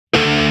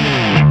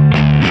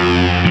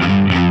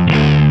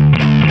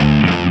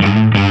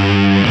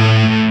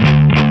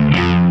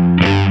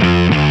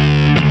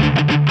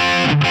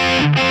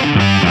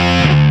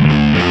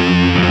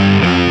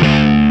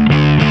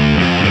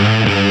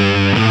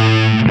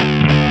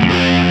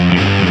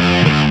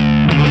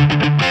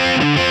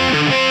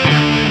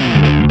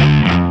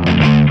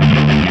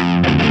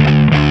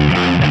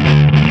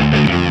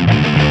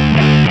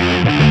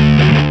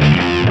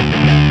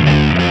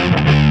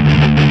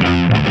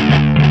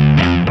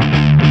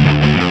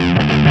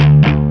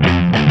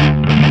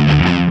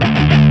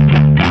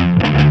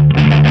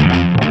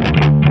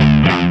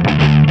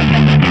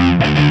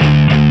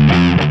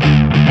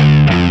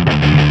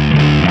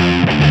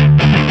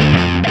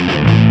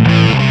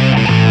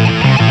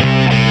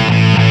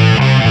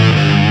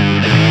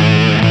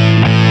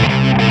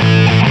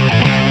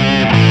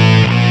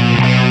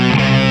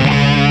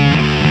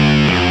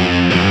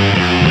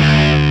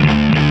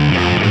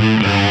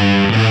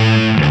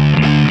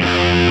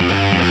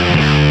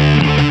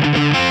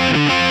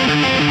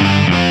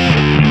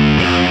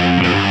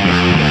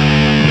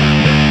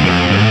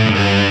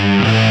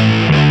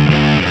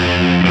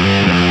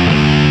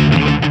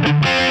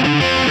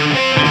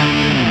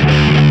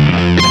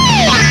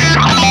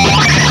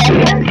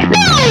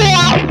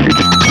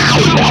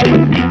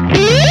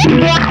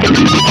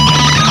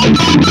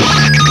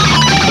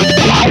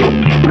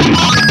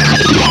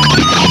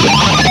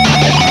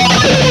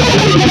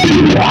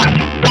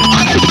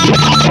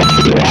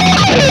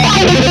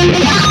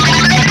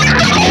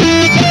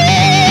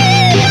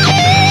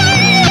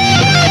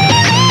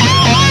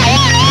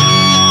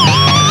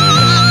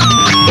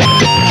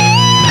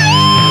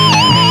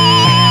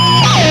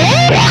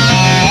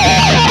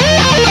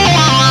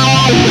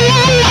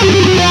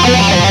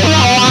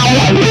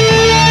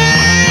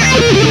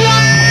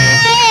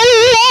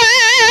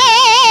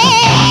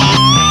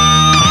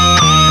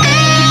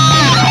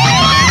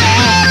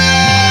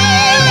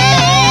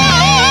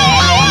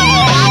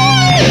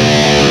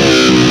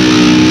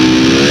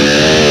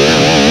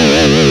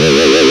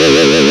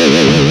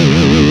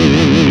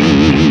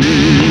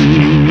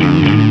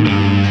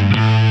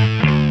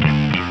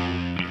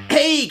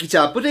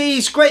our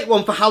buddies. Great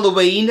one for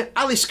Halloween,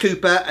 Alice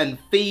Cooper and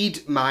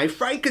Feed My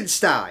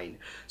Frankenstein.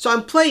 So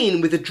I'm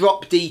playing with a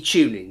drop D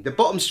tuning. The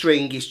bottom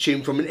string is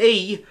tuned from an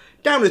E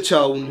down a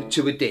tone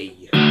to a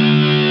D.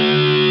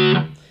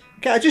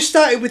 Okay, I just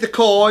started with the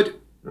chord,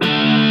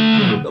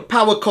 little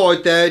power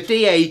chord there,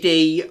 D, A,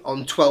 D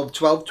on 12,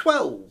 12,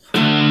 12.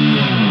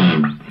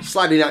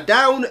 Sliding that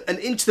down and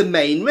into the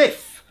main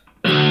riff.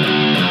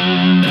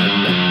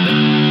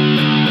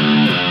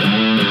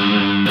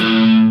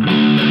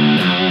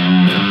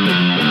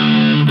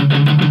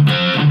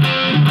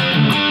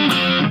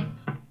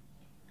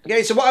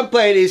 Okay, so what I'm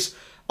playing is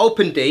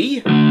open D,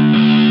 to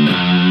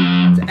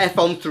F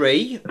on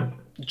 3,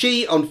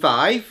 G on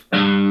 5,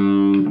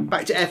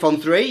 back to F on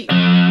 3,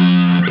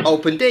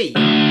 open D.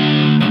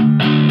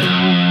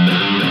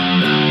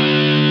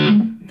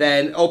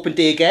 Then open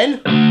D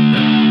again,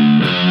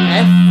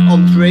 F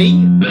on 3,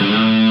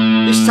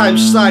 this time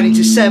sliding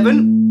to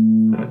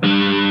 7,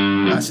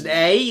 that's an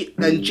A,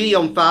 then G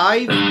on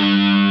 5,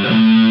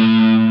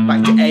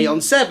 back to A on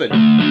 7.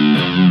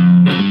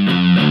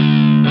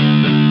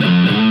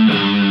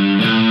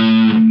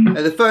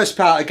 And the first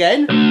part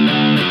again,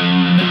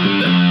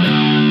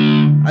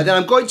 and then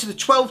I'm going to the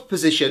 12th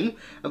position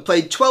and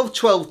playing 12,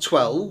 12,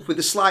 12 with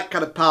a slight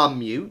kind of palm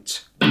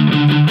mute.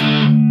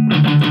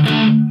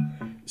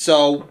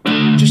 So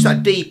just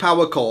that D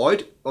power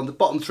chord on the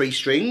bottom 3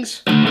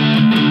 strings,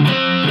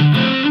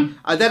 and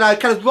then I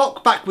kind of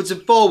rock backwards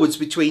and forwards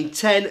between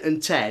 10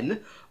 and 10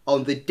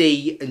 on the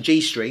D and G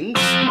strings.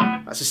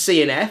 That's a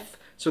C and F,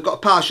 so I've got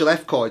a partial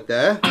F chord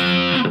there.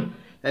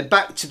 Then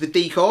back to the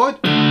D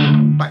chord,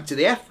 back to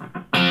the F,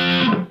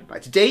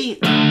 back to D,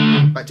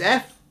 back to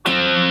F,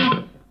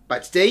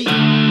 back to D,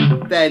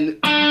 then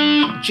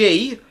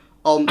G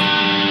on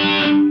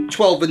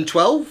 12 and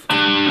 12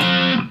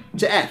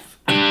 to F.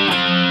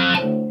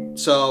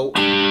 So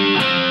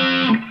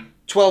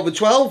 12 and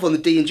 12 on the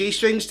D and G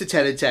strings to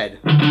 10 and 10.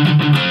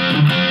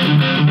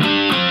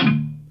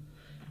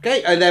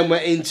 Okay, and then we're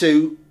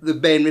into the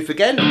main riff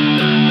again.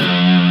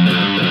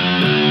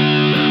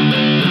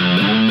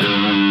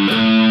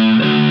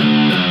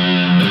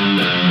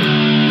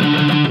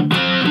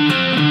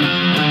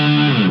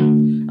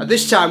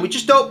 This time we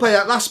just don't play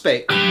that last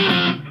bit,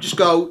 just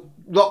go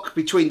rock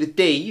between the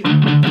D,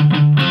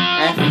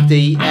 F,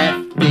 D,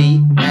 F,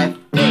 D, F,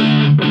 D.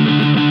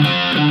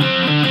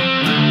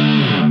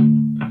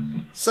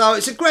 So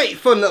it's a great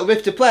fun little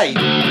riff to play.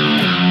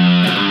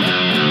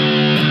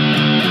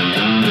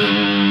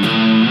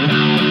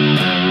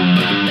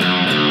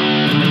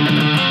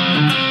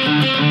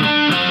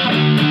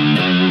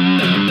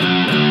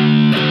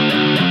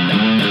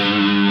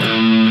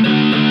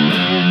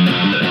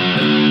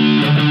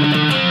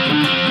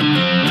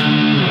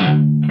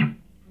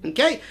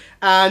 Okay,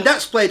 and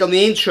that's played on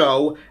the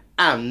intro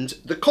and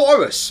the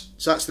chorus.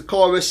 So that's the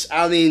chorus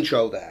and the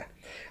intro there.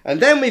 And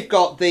then we've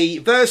got the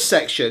verse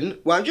section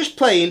where I'm just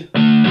playing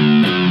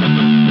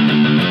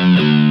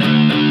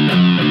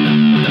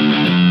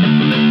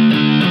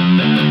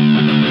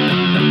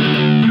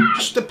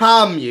just a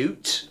palm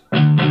mute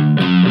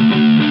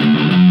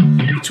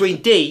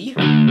between D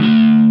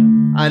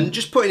and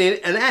just putting in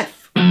an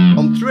F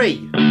on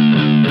 3.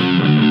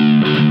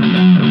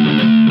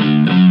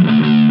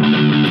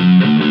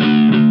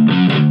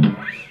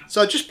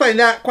 So just playing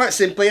that quite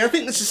simply. I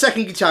think there's a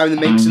second guitar in the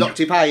mix, an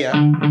octave higher.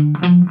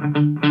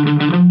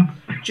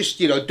 Just,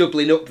 you know,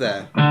 doubling up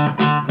there.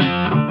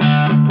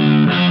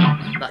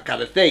 That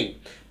kind of thing.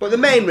 But the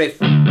main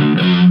riff,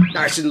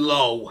 nice and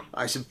low,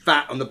 nice and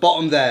fat on the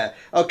bottom there.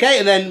 Okay,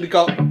 and then we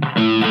got...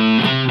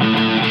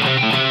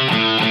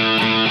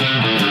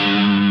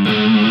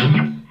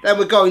 Then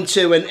we're going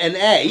to an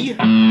A.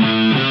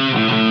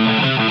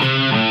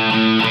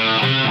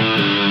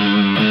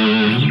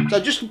 So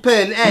just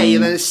play an A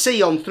and then a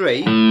C on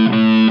 3.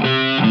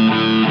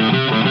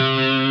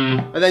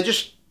 And then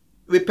just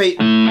repeat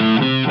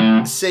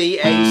C,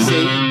 A, C.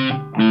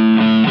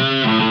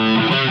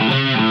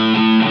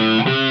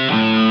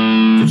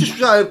 So just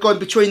going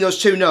between those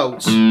 2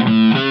 notes. Then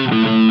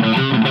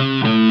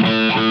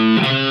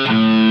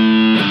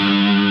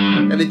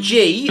a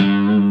G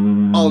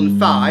on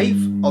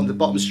 5 on the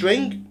bottom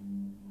string.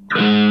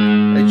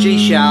 A G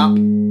sharp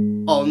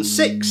on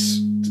 6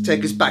 to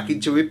take us back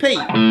into repeat.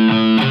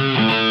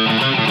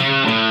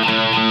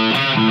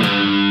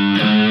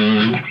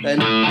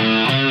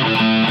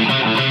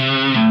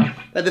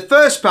 Then the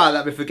first part of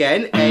that riff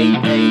again,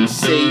 A,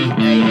 C,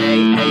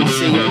 A,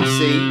 C, A,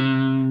 C.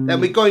 Then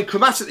we're going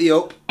chromatically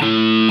up.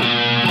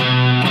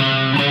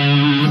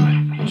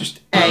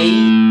 Just A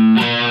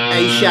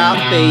sharp,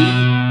 B,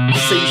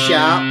 C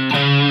sharp.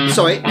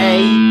 Sorry,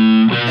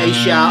 A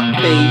sharp,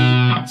 B,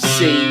 C,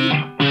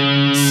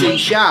 C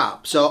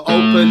sharp. So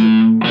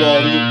open 1, 2,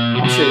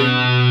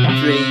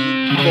 3,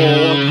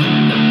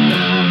 4.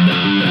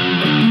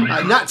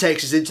 And that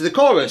takes us into the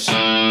chorus.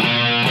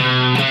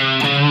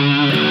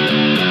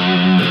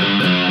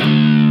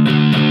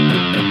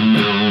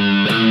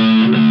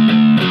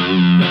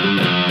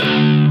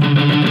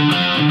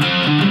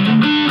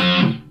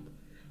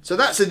 So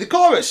that's in the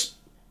chorus.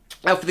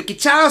 Now for the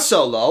guitar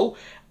solo,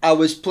 I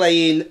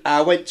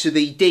went to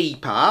the D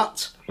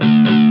part.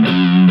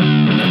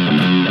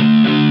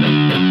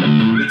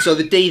 So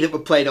the D that we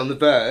played on the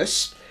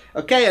verse.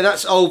 Okay, and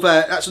that's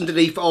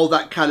underneath all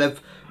that kind of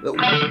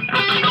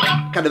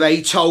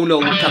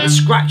atonal, kind of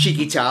scratchy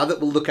guitar that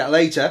we'll look at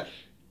later.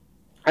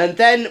 And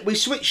then we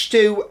switched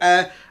to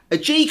a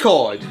G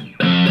chord.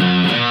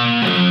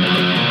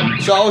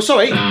 So,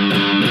 sorry.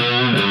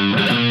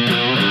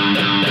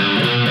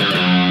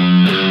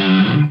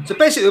 So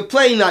basically we're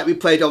playing like we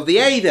played on the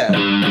A there.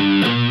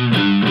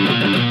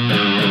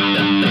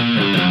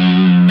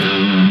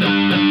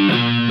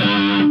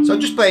 So I'm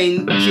just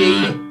playing G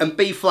and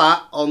B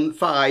flat on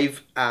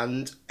 5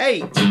 and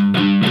 8.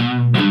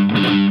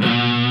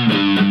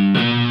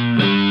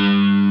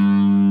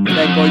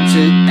 Then going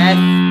to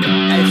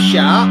F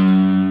sharp.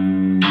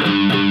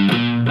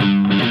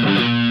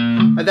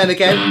 And then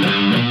again,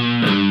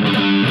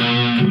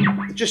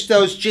 just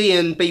those G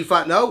and B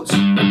flat notes.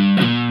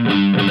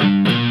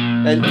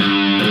 And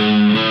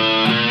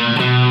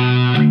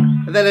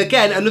then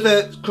again,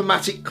 another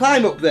chromatic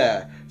climb up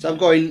there. So I'm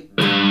going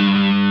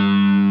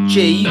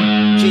G,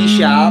 G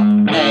sharp,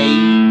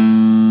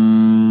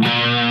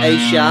 A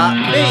sharp,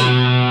 B.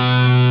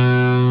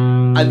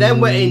 And then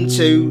we're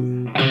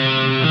into,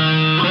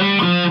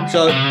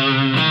 so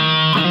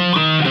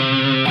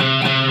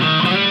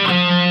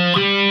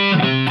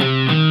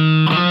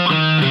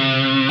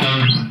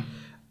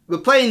we're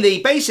playing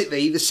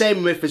basically the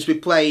same riff as we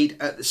played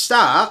at the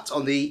start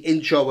on the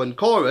intro and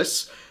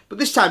chorus, but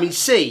this time in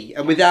C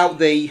and without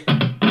the,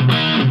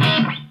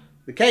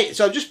 okay,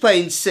 so I'm just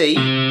playing C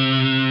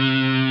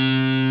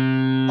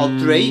on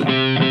 3, E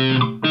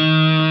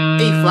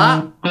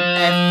flat,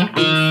 F,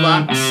 E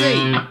flat,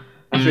 C,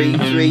 3,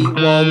 3,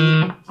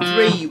 1,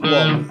 3,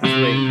 1,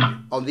 3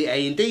 on the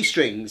A and D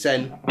strings,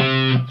 and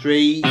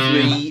 3,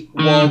 3,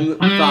 1,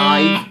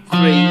 5,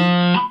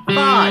 3,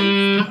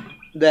 5.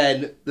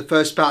 Then the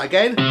first part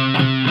again, and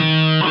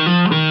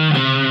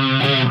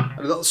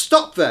a little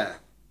stop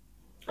there,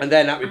 and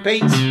then that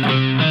repeats.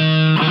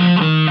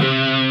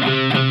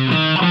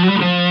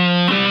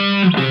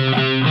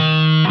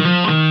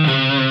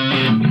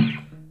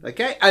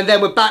 Okay, and then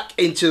we're back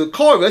into a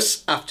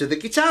chorus after the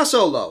guitar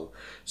solo.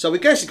 So we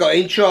basically got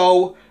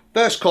intro,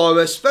 verse,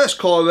 chorus,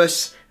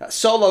 that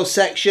solo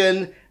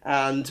section,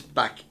 and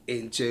back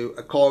into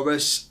a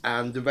chorus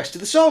and the rest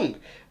of the song.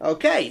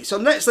 Okay, so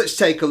next let's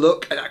take a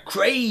look at that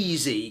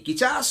crazy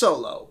guitar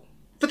solo.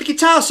 For the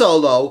guitar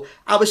solo,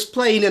 I was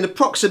playing an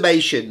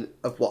approximation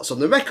of what's on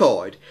the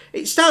record.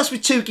 It starts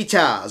with 2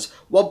 guitars,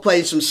 one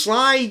playing some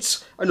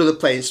slides, another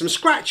playing some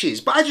scratches,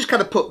 but I just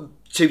kind of put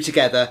 2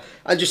 together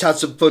and just had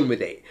some fun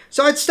with it.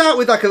 So I'd start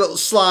with like a little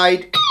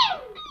slide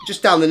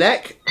just down the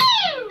neck,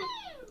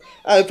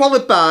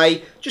 followed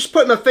by just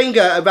putting my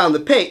finger around the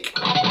pick,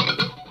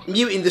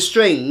 muting the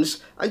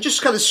strings, and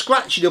just kind of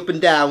scratching up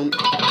and down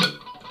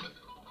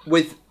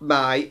with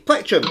my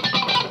plectrum,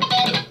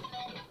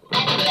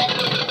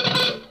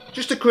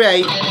 just to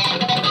create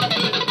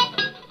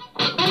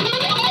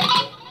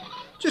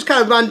just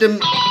kind of random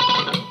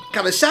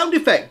kind of sound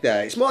effect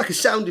there. It's more like a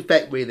sound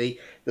effect really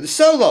than a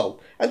solo.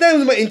 And then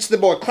we went into the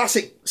more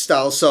classic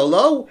style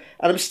solo,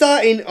 and I'm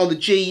starting on the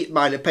G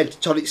minor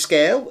pentatonic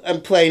scale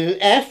and playing an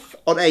F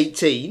on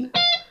 18,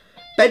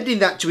 bending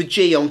that to a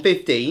G on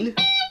 15,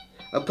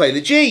 and playing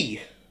the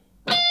G.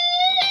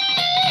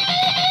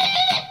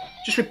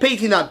 Just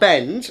repeating that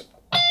bend.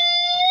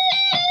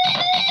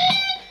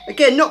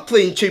 Again, not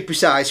playing too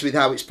precise with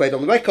how it's played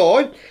on the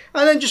record,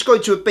 and then just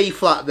going to a B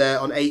flat there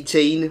on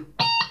 18,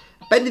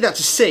 bending that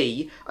to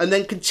C, and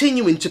then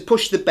continuing to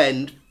push the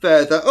bend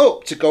further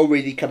up to go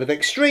really kind of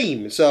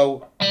extreme.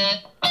 So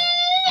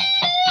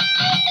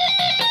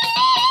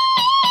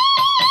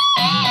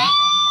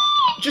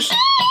just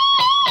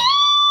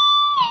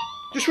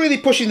really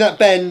pushing that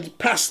bend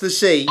past the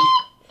C,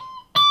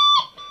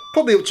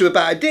 probably up to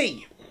about a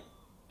D.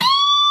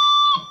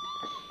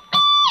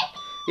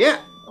 Yeah,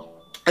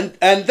 and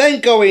then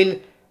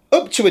going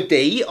up to a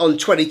D on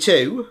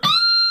 22,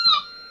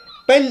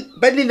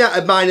 bending that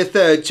a minor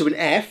third to an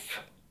F,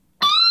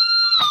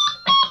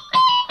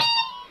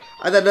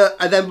 and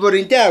then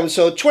running down.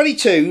 So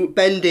 22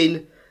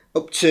 bending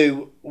up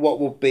to what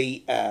would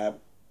be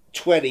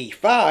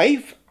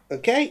 25,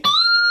 okay,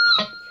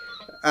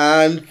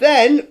 and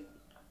then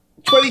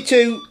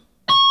 22,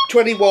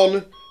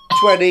 21,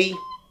 20,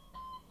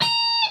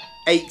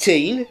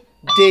 18,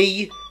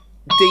 D,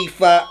 D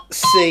flat,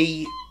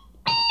 C,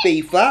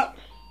 B flat,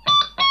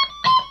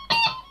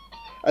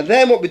 and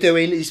then what we're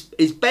doing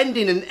is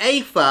bending an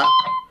A flat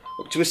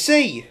up to a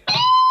C,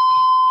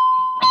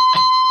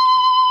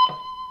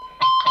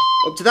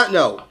 up to that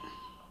note.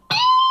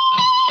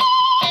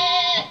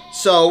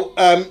 So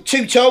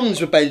 2 tones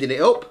we're bending it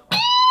up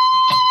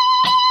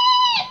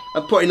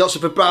and putting lots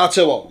of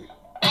vibrato on.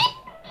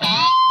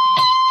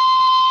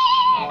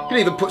 You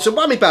can even put some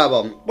whammy bar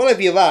on,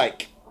 whatever you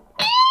like.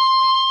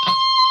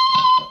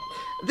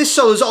 This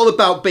solo is all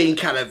about being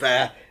kind of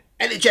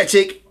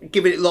energetic,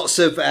 giving it lots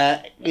of,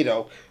 you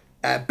know,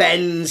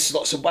 bends,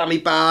 lots of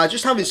whammy bar,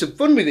 just having some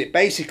fun with it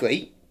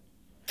basically.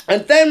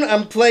 And then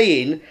I'm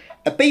playing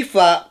a B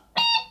flat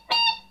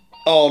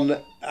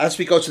on, as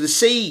we go to the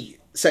C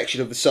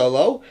section of the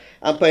solo,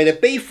 I'm playing a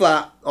B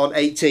flat on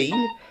 18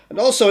 and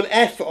also an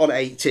F on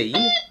 18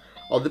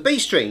 on the B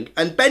string,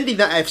 and bending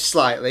that F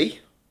slightly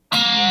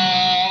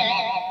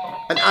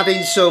and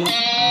adding some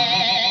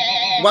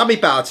whammy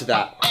bar to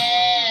that.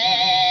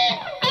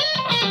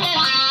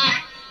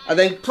 And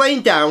then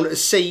playing down a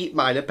C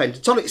minor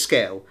pentatonic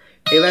scale.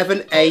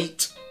 11,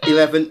 8,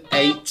 11,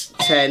 8,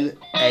 10,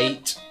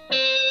 8,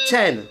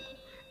 10.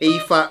 E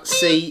flat,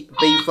 C,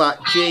 B flat,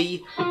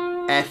 G,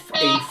 F,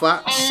 E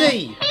flat,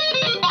 C.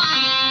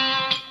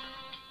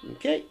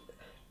 Okay.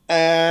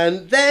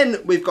 And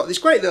then we've got this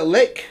great little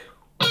lick.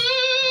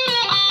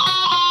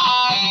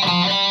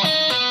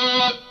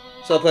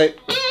 So I'll play.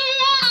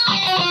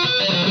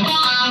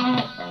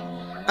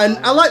 And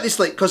I like this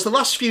lick because the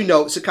last few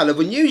notes are kind of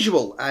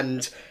unusual.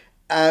 And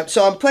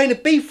so I'm playing a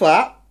B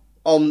flat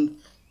on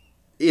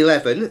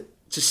 11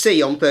 to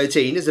C on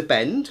 13 as a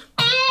bend.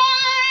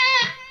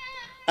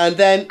 And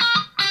then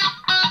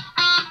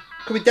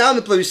coming down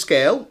the blues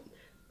scale,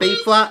 B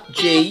flat,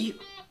 G,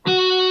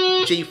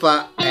 G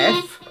flat,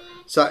 F.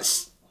 So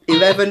that's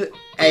 11,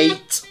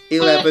 8,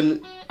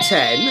 11,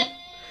 10.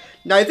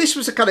 Now if this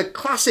was a kind of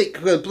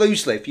classic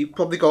blues lift, you've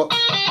probably got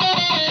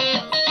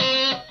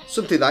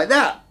something like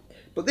that.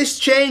 But this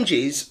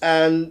changes,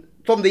 and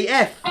from the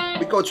F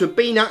we go to a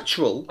B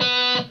natural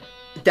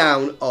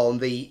down on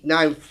the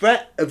 9th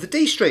fret of the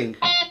D string.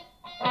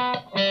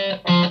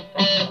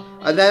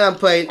 And then I'm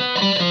playing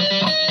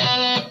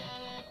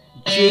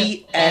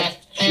G, F,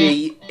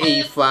 G,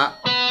 E flat,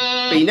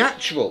 B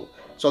natural.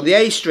 So on the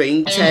A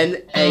string,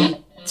 10, 8,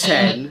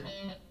 10.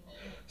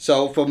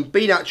 So from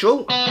B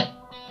natural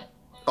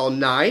on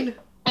 9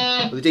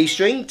 with the D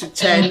string to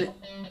 10,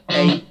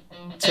 8,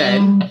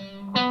 10.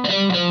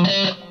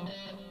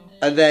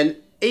 And then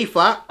E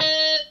flat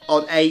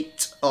on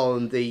 8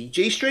 on the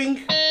G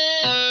string,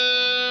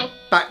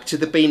 back to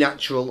the B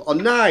natural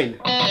on 9.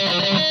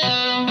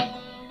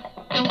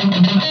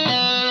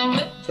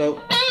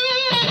 So,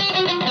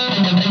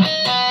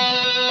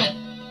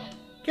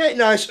 okay,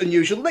 nice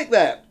unusual lick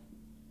there.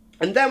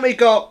 And then we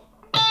got,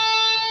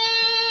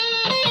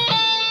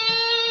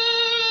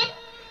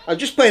 I'm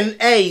just playing an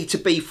A to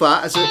B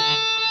flat as a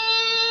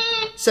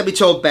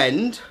semitone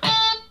bend.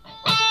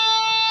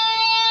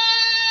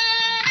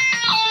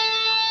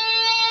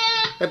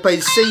 Then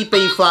playing C,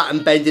 B flat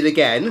and bending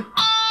again.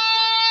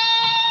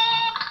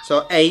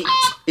 So 8,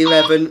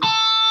 11,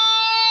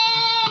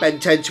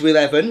 bend 10 to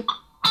 11.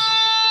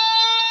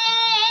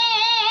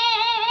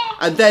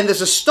 And then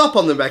there's a stop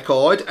on the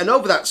record, and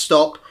over that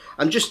stop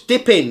I'm just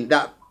dipping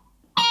that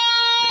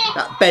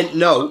bent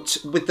note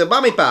with the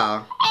whammy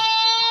bar.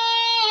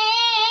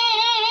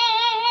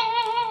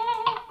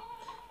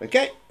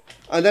 Okay,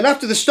 and then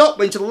after the stop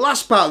we're into the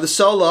last part of the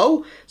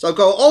solo. So I'll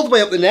go all the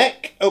way up the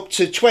neck up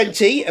to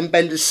 20 and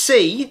bend a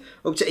C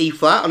up to E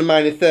flat on a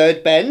minor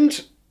third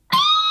bend.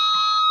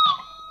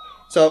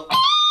 So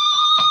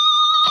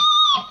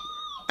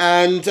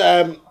and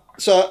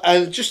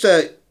just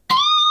a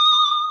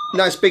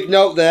nice big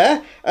note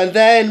there, and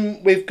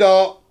then we've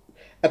got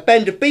a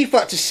bend of B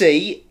flat to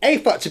C, A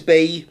flat to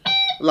B,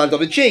 land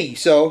on a G.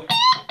 So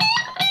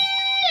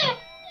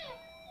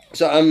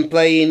I'm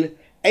playing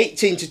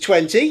 18 to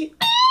 20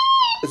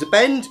 as a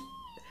bend,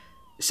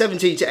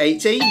 17 to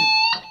 18,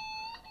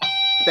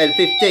 then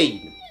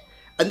 15.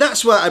 And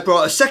that's where I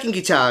brought a second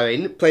guitar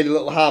in, played a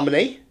little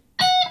harmony.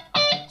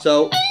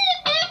 So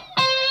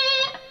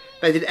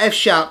bended F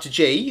sharp to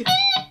G,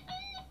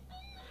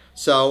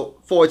 so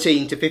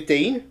 14 to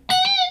 15,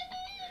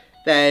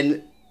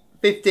 then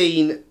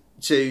 15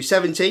 to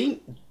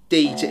 17,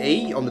 D to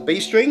E on the B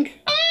string,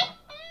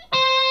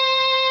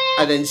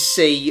 and then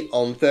C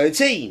on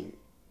 13.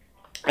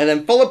 And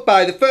then followed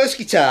by the first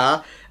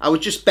guitar, I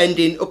was just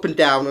bending up and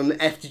down on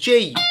F to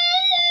G,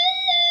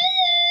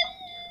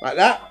 like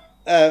that.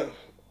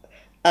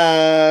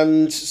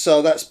 And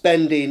so that's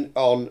bending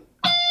on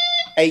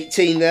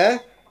 18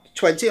 there,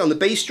 20 on the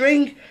B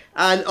string,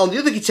 and on the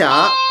other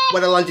guitar,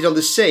 when I landed on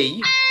the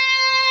C,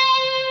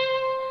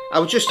 I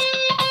was just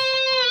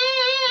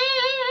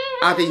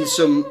adding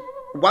some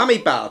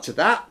whammy bar to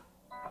that.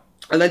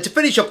 And then to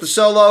finish off the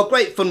solo,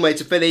 great fun way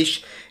to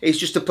finish is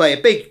just to play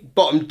a big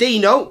bottom D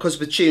note because of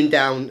the tune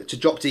down to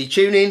drop D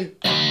tuning.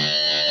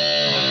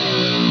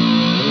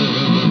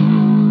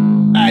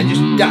 And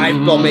just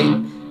dive bomb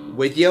it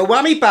with your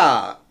whammy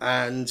bar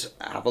and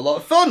have a lot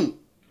of fun.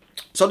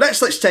 So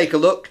next let's take a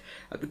look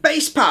at the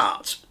bass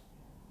part.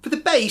 For the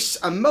bass,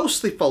 I'm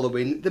mostly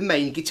following the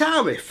main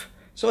guitar riff.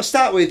 So I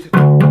start with,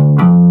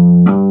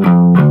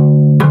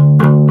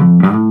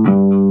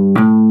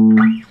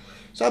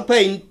 so I'm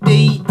playing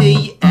D,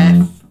 D,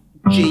 F,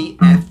 G,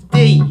 F,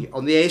 D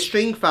on the A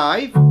string,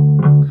 5,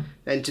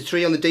 then to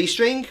 3 on the D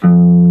string,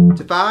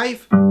 to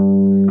 5,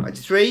 back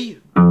to 3,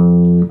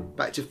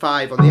 back to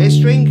 5 on the A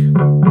string,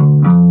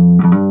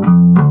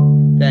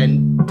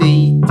 then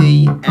D,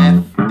 D,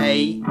 F,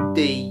 A,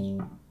 D,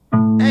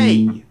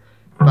 A,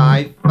 5,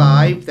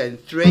 then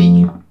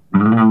 3,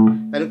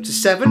 then up to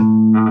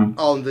 7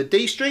 on the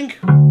D string,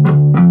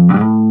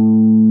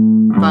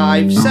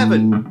 5,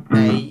 7,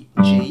 A,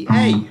 G,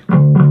 A.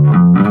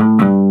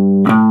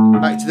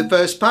 Back to the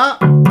first part,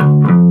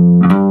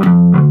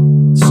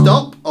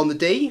 stop on the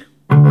D,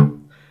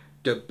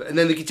 and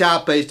then the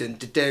guitar plays dun,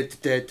 dun, dun,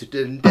 dun,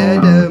 dun,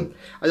 dun, dun.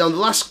 And on the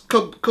last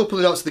couple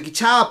of notes of the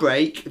guitar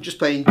break, I'm just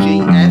playing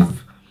G,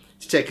 F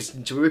to take us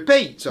into a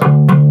repeat. So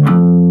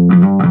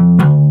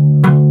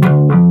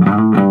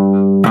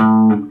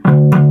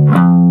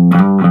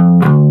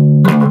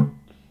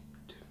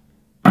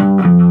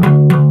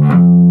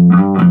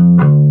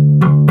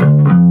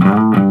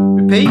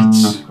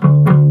repeats.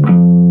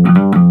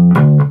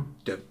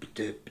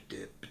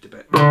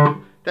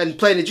 Then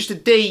playing just a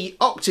D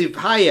octave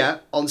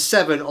higher on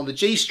 7 on the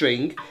G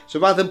string. So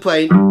rather than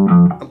playing,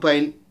 I'm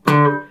playing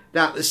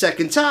that the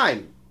second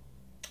time.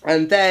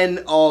 And then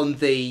on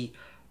the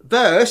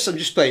verse, I'm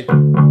just playing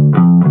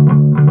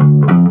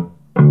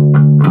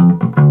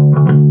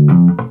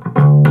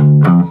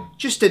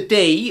just a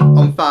D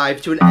on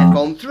 5 to an F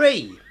on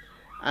 3.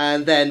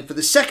 And then for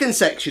the second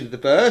section of the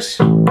verse,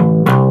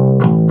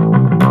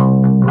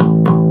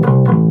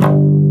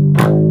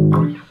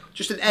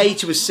 just an A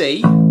to a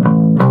C.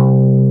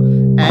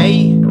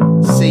 A,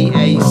 C,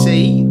 A,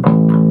 C,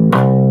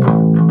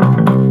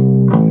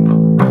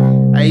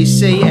 A,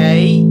 C,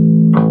 A,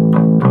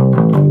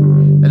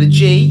 then a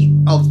G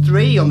of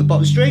 3 on the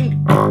bottom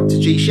string to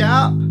G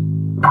sharp,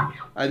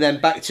 and then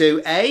back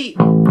to A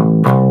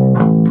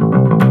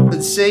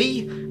and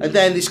C, and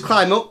then this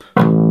climb up,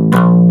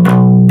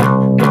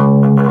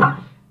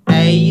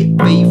 A,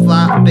 B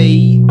flat,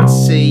 B,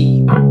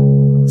 C,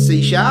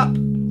 C sharp,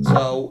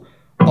 so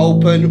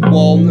open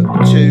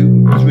 1,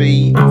 2,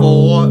 3,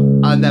 4,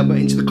 and then we're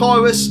into the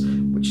chorus,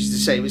 which is the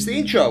same as the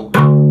intro.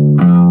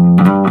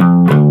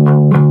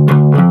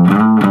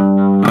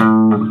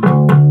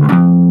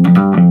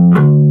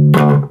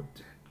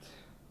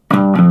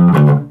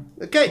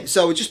 Okay,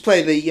 so we just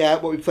play the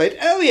what we played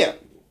earlier.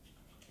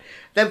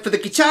 Then for the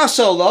guitar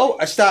solo,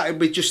 I started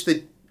with just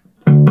the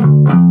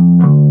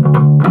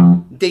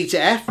D to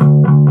F.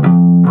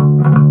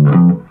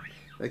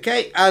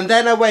 Okay, and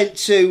then I went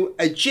to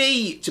a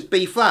G to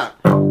B flat.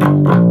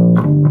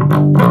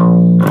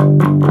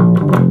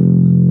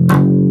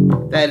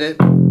 Then an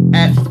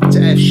F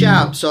to F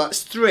sharp, so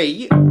that's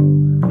 3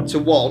 to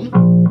 1.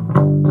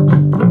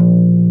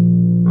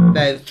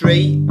 Then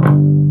 3,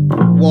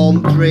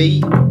 1,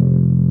 3,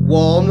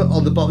 1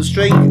 on the bottom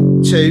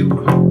string, 2.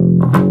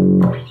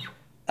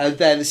 And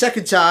then the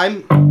second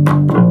time,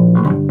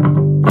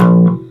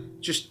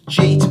 just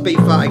G to B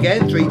flat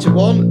again, 3 to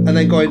 1, and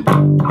then going,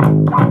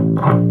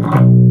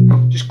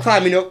 just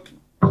climbing up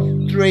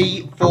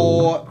 3,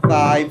 4,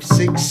 5,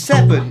 6,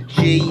 7,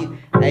 G,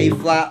 A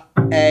flat,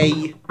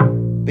 A,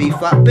 B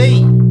flat,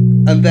 B,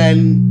 and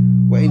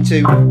then we're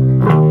into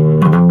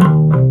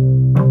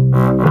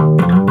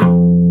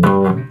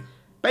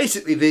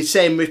basically the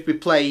same riff we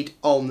played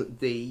on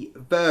the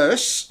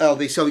verse,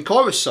 the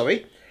chorus,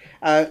 sorry,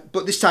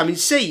 but this time in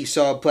C.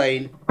 So I'm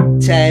playing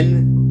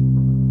 10.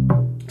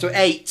 So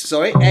 8,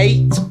 sorry,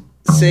 8,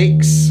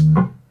 6,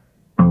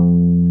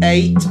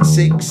 8,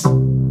 6,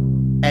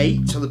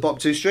 8 on the bottom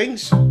 2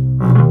 strings.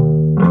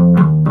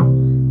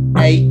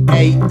 8,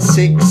 8,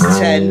 6,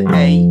 10,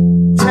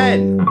 8,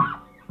 10.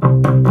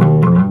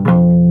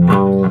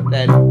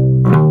 Then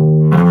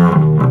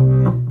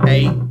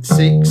 8,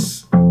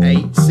 6,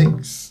 8,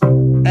 6,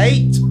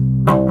 8,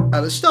 and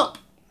a stop.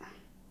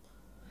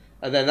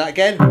 And then that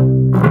again.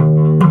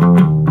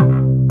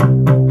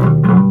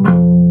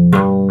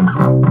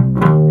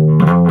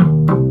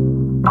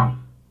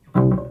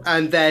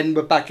 And then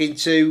we're back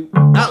into,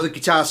 out of the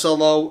guitar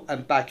solo,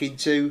 and back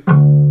into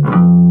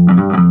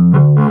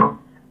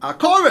our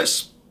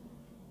chorus.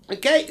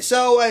 Okay,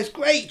 so it's a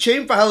great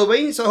tune for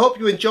Halloween, so I hope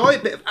you enjoy a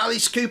bit of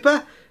Alice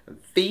Cooper and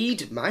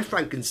Feed My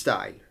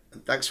Frankenstein.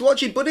 And thanks for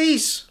watching,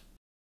 buddies.